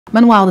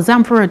Meanwhile, the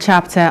Zamfara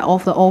Chapter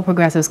of the All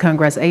Progressives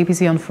Congress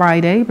APC on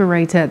Friday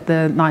berated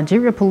the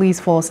Nigeria Police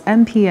Force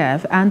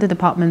NPF and the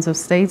Department of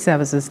State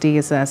Services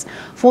DSS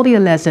for the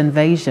alleged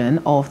invasion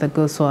of the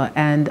Gusau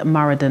and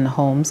Maradun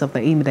homes of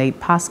the immediate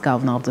past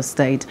governor of the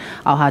state,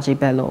 Alhaji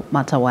Bello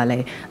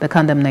Matawalle. The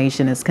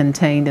condemnation is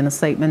contained in a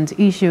statement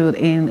issued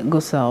in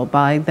Gusau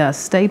by the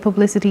State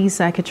Publicity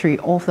Secretary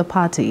of the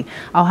party,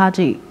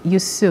 Alhaji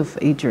Yusuf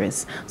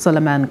Idris.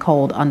 Suleiman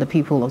called on the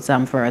people of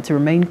Zamfara to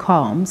remain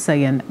calm,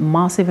 saying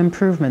massive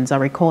improvements are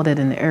recorded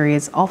in the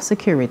areas of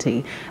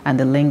security and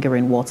the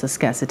lingering water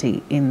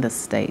scarcity in the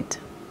state.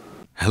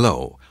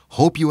 Hello,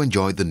 hope you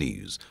enjoyed the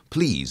news.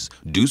 Please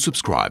do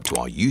subscribe to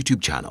our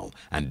YouTube channel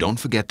and don't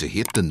forget to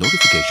hit the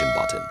notification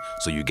button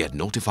so you get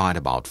notified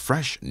about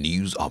fresh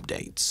news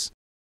updates.